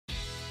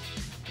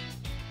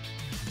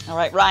All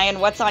right, Ryan,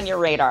 what's on your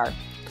radar?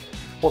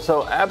 Well,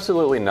 so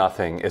absolutely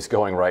nothing is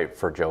going right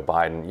for Joe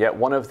Biden, yet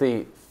one of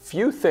the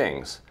few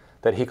things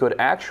that he could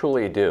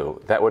actually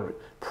do that would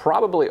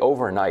probably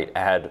overnight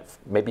add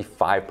maybe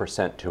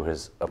 5% to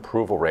his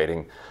approval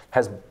rating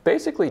has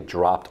basically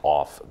dropped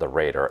off the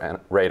radar.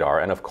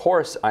 And of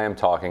course, I am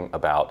talking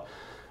about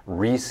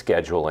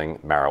rescheduling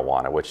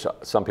marijuana, which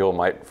some people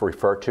might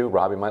refer to,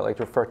 Robbie might like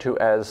to refer to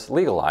as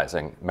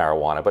legalizing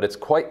marijuana, but it's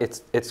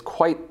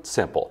quite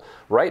simple.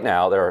 Right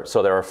now, there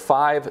are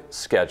 5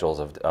 schedules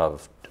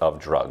of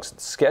drugs.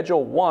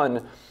 Schedule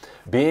 1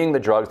 being the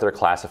drugs that are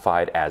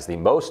classified as the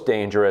most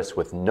dangerous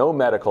with no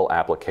medical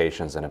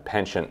applications and a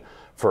penchant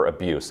for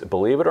abuse.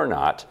 Believe it or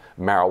not,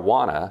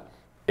 marijuana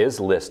is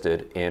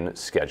listed in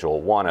Schedule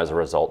 1 as a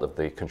result of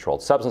the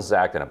Controlled Substances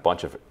Act and a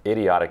bunch of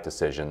idiotic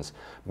decisions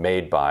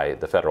made by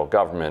the federal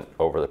government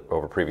over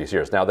previous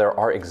years. Now, there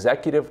are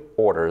executive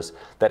orders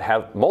that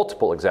have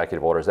multiple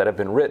executive orders that have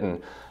been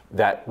written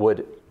that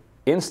would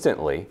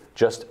instantly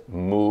just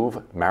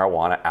move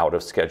marijuana out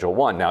of Schedule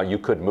 1. Now, you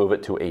could move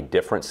it to a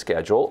different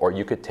schedule, or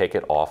you could take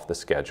it off the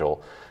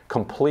schedule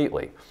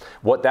completely.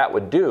 What that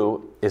would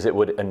do is it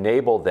would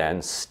enable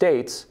then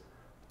states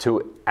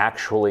to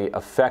actually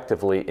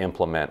effectively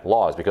implement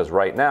laws, because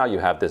right now you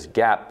have this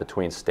gap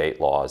between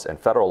state laws and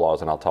federal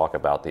laws, and I'll talk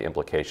about the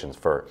implications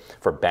for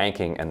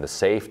banking and the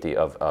safety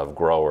of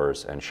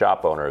growers and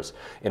shop owners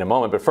in a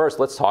moment. But first,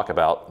 let's talk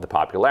about the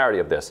popularity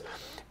of this.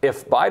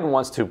 If Biden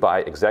wants to,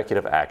 by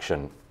executive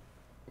action,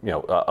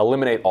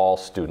 eliminate all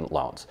student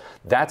loans,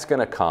 that's going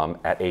to come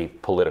at a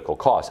political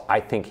cost. I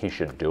think he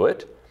should do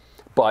it,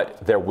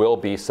 but there will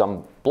be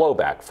some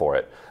blowback for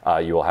it.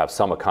 You will have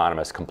some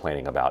economists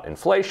complaining about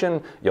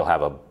inflation. You'll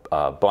have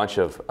a bunch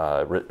of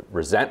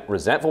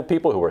resentful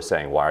people who are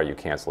saying, why are you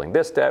canceling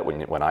this debt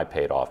when I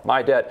paid off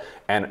my debt,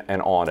 and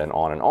on and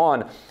on and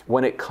on.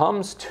 When it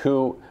comes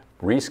to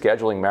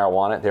rescheduling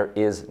marijuana, there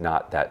is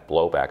not that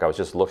blowback. I was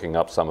just looking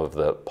up some of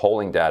the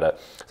polling data.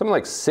 Something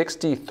like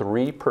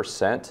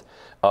 63%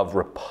 of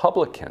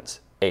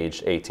Republicans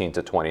aged 18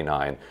 to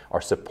 29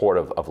 are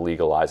supportive of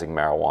legalizing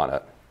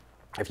marijuana.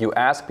 If you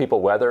ask people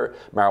whether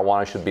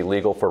marijuana should be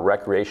legal for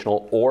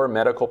recreational or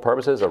medical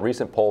purposes, a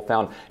recent poll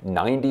found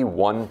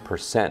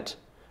 91%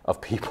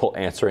 of people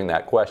answering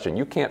that question.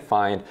 You can't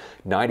find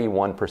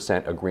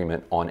 91%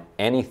 agreement on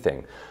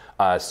anything.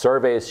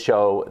 Surveys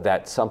show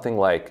that something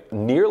like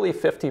nearly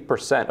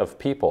 50% of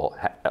people,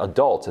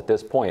 adults at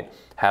this point,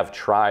 have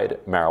tried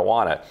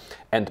marijuana.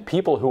 And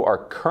people who are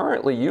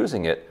currently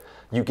using it,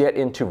 you get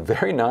into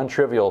very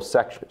non-trivial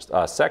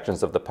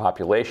sections of the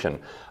population.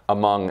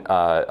 Among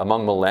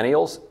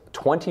millennials,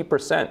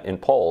 20% in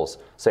polls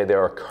say they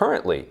are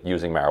currently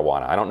using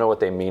marijuana. I don't know what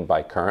they mean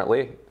by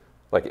currently,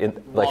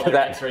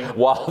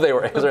 while they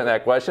were answering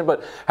that question,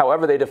 but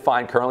however they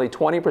define currently,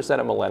 20%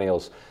 of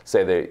millennials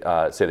say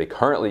they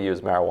currently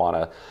use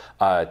marijuana.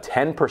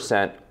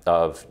 10%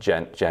 of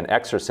Gen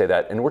Xers say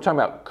that, and we're talking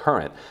about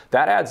current.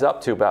 That adds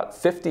up to about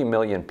 50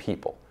 million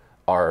people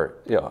are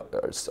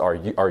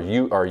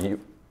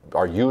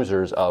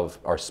users of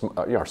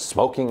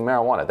smoking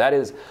marijuana.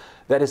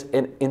 That is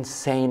an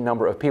insane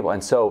number of people,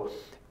 and so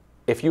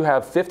if you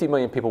have 50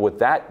 million people with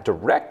that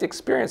direct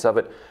experience of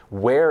it,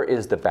 where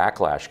is the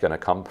backlash going to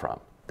come from?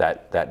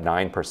 That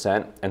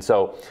 9%. And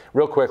so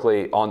real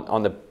quickly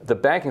on the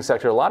banking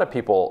sector, a lot of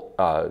people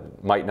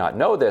might not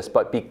know this,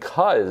 but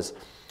because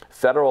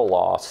federal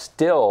law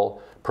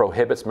still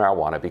prohibits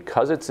marijuana,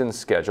 because it's in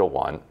Schedule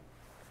 1,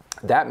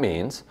 that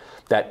means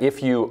that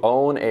if you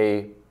own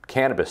a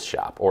cannabis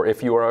shop, or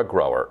if you are a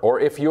grower, or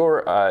if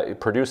you're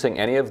producing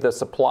any of the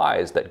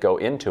supplies that go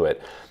into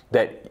it,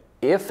 that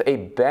if a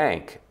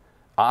bank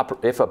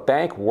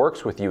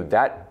works with you,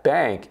 that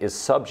bank is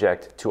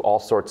subject to all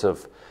sorts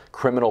of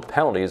criminal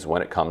penalties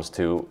when it comes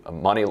to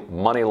money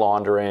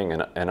laundering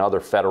and other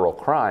federal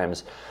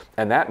crimes.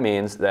 And that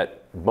means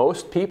that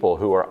most people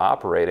who are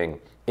operating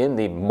in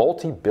the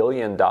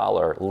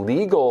multi-billion-dollar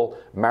legal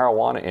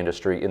marijuana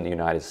industry in the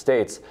United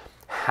States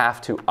have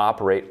to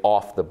operate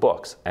off the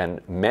books, and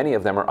many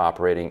of them are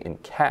operating in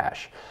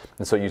cash.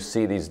 And so you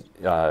see these,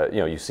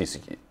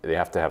 they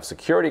have to have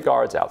security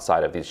guards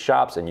outside of these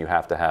shops, and you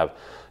have to have,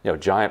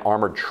 giant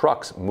armored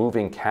trucks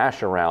moving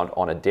cash around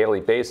on a daily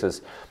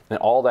basis. And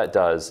all that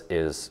does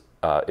is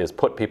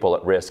put people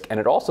at risk, and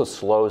it also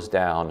slows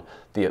down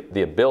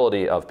the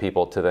ability of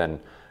people to then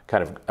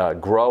kind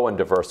of grow and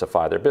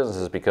diversify their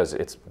businesses, because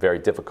it's very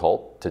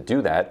difficult to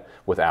do that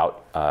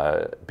without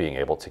being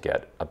able to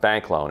get a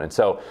bank loan. And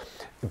so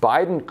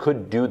Biden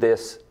could do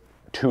this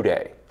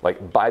today.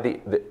 Like, by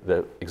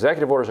the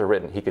executive orders are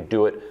written, he could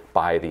do it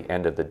by the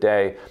end of the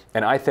day.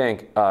 And I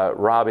think,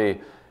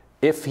 Robbie,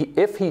 if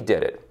he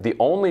did it, the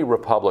only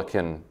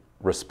Republican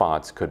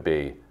response could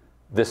be,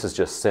 this is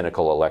just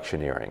cynical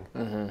electioneering.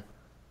 Mm-hmm.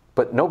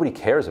 But nobody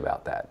cares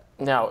about that.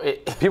 No,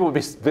 people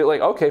would be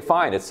like, okay,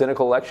 fine, it's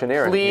cynical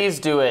electioneering. Please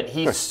do it.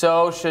 He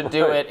so should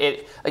do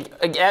it.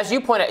 As you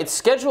point out, it's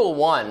Schedule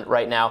 1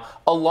 right now,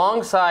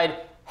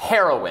 alongside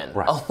heroin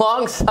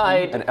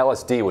alongside and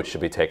LSD, which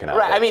should be taken out.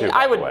 Right. I mean, too,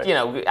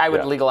 I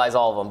would legalize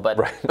all of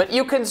them, but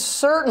you can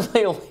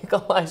certainly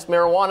legalize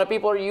marijuana.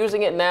 People are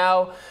using it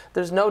now.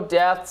 There's no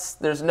deaths.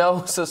 There's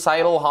no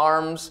societal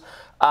harms.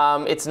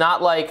 It's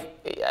not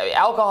like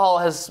alcohol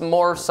has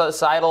more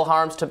societal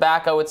harms,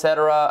 tobacco, et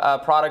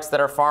cetera, products that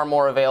are far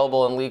more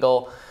available and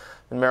legal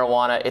than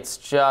marijuana. It's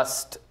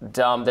just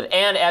dumb.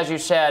 And as you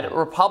said,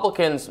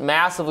 Republicans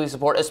massively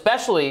support,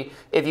 especially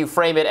if you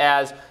frame it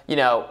as,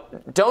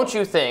 don't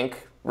you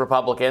think,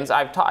 Republicans,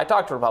 I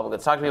talk to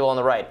Republicans, talk to people on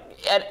the right,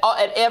 at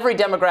every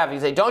demographic,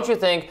 you say, don't you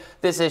think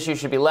this issue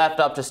should be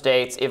left up to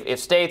states? If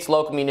states,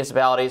 local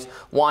municipalities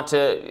want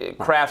to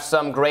craft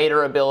some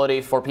greater ability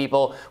for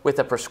people with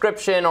a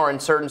prescription or in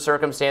certain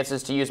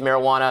circumstances to use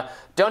marijuana,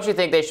 don't you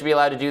think they should be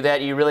allowed to do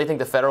that? You really think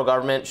the federal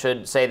government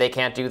should say they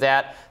can't do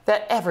that?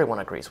 That everyone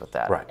agrees with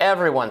that. Right.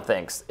 Everyone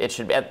thinks it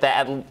should be,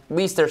 at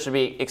least there should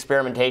be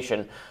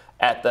experimentation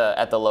at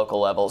the local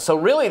level. So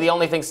really the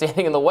only thing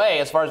standing in the way,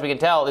 as far as we can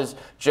tell, is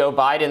Joe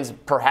Biden's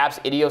perhaps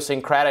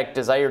idiosyncratic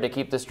desire to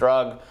keep this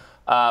drug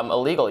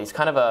illegal. He's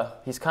kind of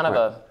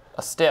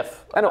a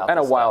stiff and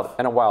a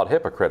wild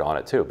hypocrite on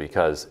it too,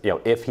 because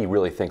if he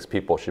really thinks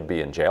people should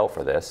be in jail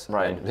for this,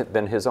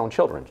 then his own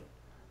children.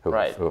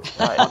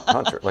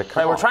 Hunter,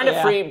 we're trying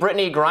to free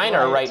Brittany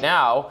Griner right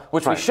now,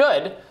 which we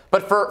should,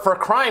 but for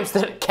crimes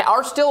that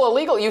are still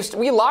illegal.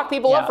 We lock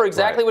people up for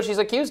exactly what she's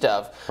accused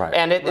of,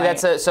 and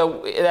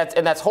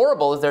that's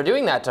horrible that they're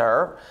doing that to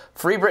her.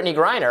 Free Brittany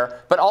Griner,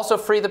 but also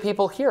free the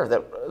people here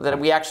that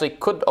we actually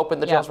could open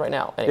the jails right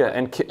now. Anyway.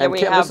 And Kim,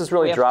 this has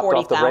really dropped 40,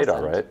 off the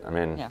radar, right? I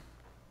mean.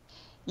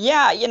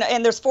 Yeah,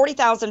 and there's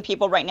 40,000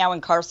 people right now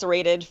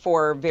incarcerated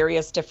for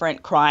various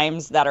different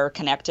crimes that are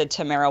connected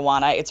to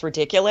marijuana. It's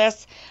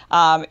ridiculous.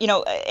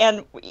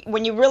 And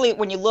when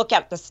you look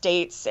at the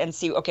states and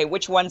see, okay,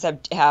 which ones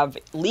have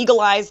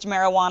legalized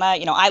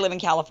marijuana? I live in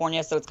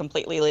California, so it's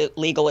completely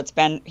legal. It's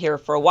been here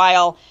for a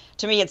while.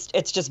 To me,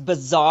 it's just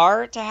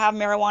bizarre to have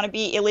marijuana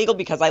be illegal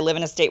because I live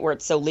in a state where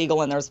it's so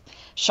legal and there's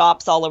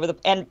shops all over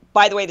and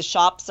by the way, the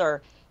shops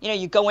are,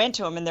 you go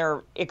into them and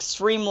they're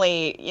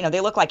extremely,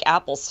 they look like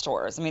Apple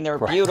stores. I mean, they're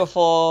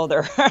beautiful,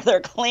 they're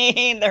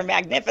clean, they're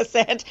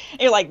magnificent.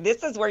 You're like,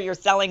 this is where you're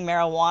selling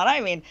marijuana. I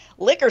mean,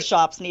 liquor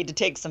shops need to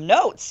take some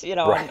notes,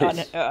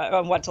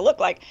 on what to look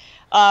like.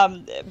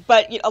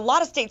 But a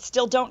lot of states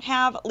still don't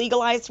have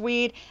legalized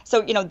weed.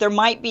 So, there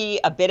might be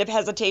a bit of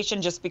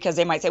hesitation just because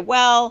they might say,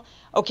 well,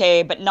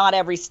 okay, but not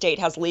every state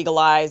has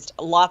legalized.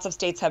 Lots of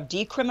states have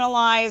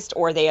decriminalized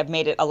or they have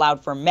made it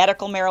allowed for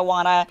medical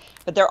marijuana.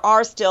 But there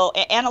are still,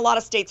 and a lot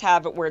of states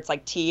have it where it's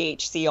like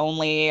THC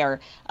only or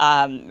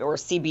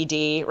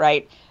CBD,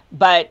 right?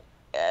 But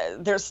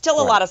there's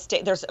still a lot of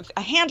states. There's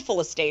a handful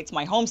of states,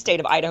 my home state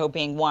of Idaho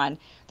being one.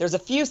 There's a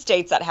few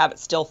states that have it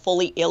still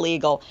fully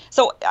illegal.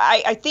 So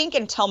I think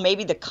until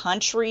maybe the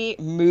country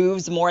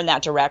moves more in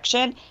that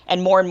direction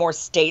and more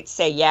states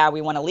say, yeah,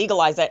 we want to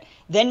legalize it,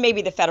 then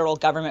maybe the federal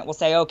government will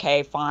say,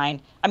 okay, fine.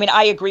 I mean,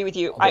 I agree with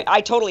you.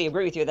 I totally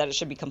agree with you that it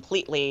should be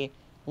completely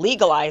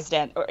legalized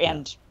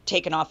and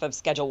taken off of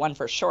Schedule 1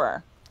 for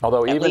sure.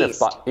 Although even if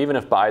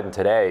Biden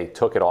today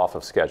took it off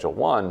of Schedule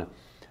 1,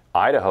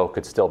 Idaho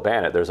could still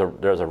ban it. There's a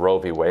Roe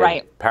v.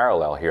 Wade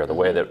parallel here. The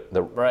way that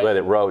way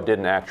that Roe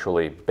didn't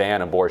actually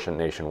ban abortion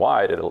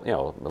nationwide,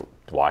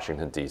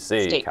 Washington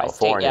D.C.,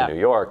 California, New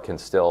York can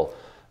still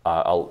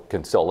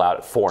allow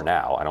it for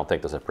now. I don't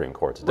think the Supreme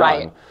Court's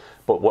done.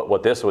 But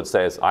what this would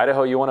say is,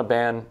 Idaho, you want to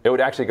ban? It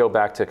would actually go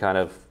back to kind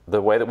of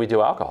the way that we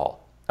do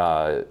alcohol.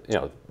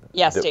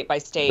 State by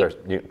state.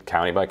 There's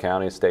county by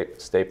county, state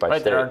by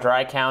state. There are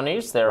dry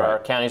counties. There are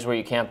counties where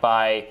you can't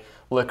buy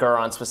liquor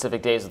on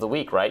specific days of the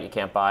week, right? You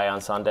can't buy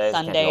on Sundays.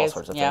 You can't do all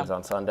sorts of things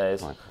on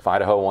Sundays. If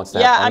Idaho wants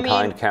to have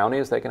unkind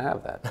counties, they can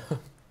have that.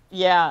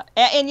 Yeah.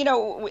 And,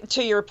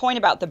 to your point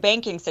about the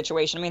banking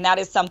situation, I mean, that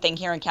is something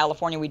here in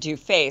California we do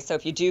face. So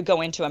if you do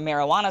go into a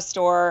marijuana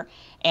store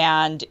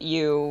and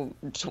you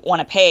want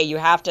to pay,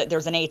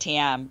 there's an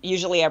ATM.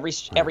 Usually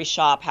every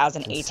shop has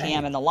an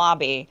ATM in the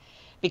lobby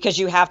because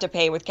you have to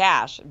pay with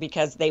cash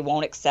because they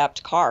won't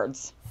accept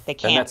cards. They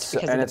can't because of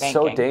the banking. And it's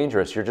so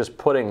dangerous. You're just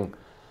putting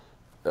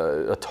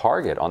a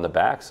target on the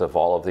backs of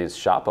all of these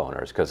shop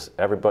owners because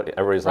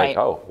everybody's like,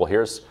 oh, well,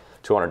 here's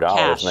 $200,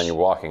 and then you're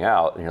walking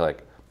out and you're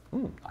like,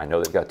 I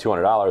know they've got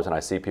 $200, and I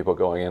see people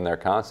going in there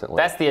constantly.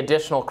 That's the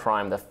additional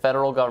crime, the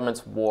federal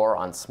government's war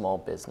on small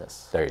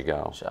business. There you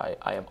go. Which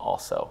I am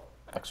also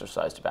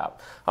exercised about.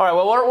 All right,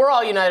 well, we're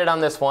all united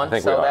on this one. I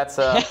think we are. That's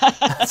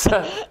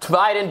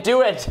Biden,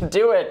 do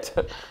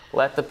it.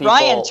 Let the people.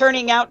 Ryan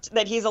turning out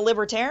that he's a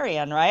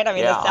libertarian, right? I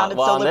mean, that sounded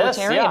so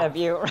libertarian of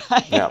you,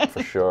 right? Yeah,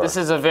 for sure. This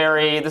is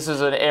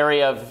an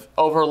area of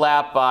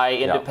overlap by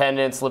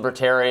independents,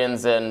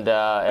 libertarians, and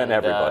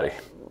everybody.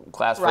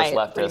 Class versus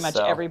leftists. Pretty much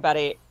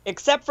everybody,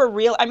 except for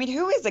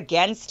who is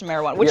against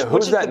marijuana?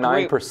 Who's that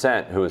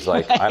 9% who's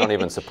like, I don't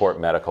even support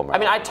medical marijuana? I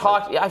mean,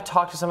 I've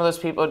talked to some of those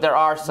people. There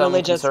are some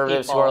religious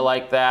conservatives people who are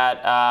like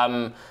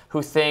that,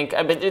 who think,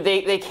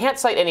 they can't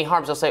cite any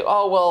harms. They'll say,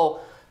 oh,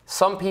 well,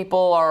 some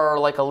people are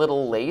like a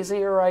little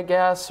lazier, I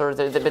guess, or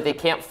but they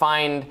can't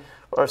find,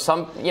 or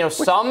some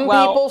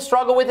people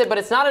struggle with it, but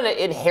it's not an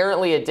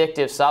inherently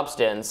addictive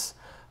substance.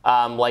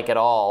 Like at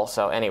all.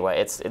 So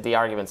anyway, the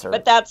arguments are.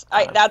 But that's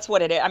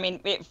what it is. I mean,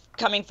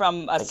 coming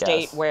from a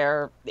state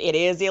where it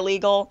is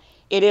illegal,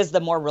 it is the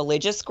more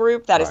religious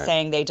group that is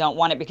saying they don't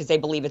want it because they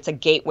believe it's a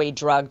gateway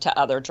drug to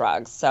other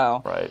drugs.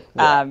 So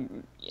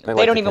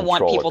they don't even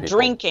want people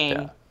drinking.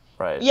 Yeah.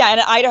 Right. Yeah,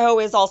 and Idaho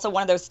is also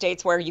one of those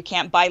states where you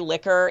can't buy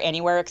liquor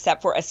anywhere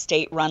except for a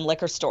state-run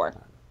liquor store.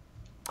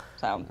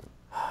 So.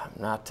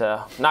 Not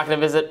going to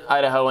visit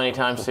Idaho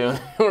anytime soon.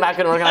 We're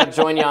going to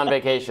join you on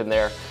vacation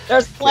there.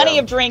 There's plenty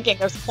of drinking.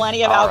 There's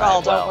plenty of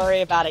alcohol. Don't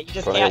worry about it. You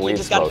just can't. You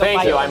just got to go.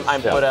 Thank you.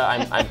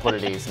 I'm put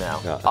at ease now.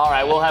 Yeah. All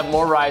right, we'll have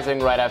more Rising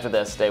right after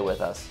this. Stay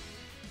with us.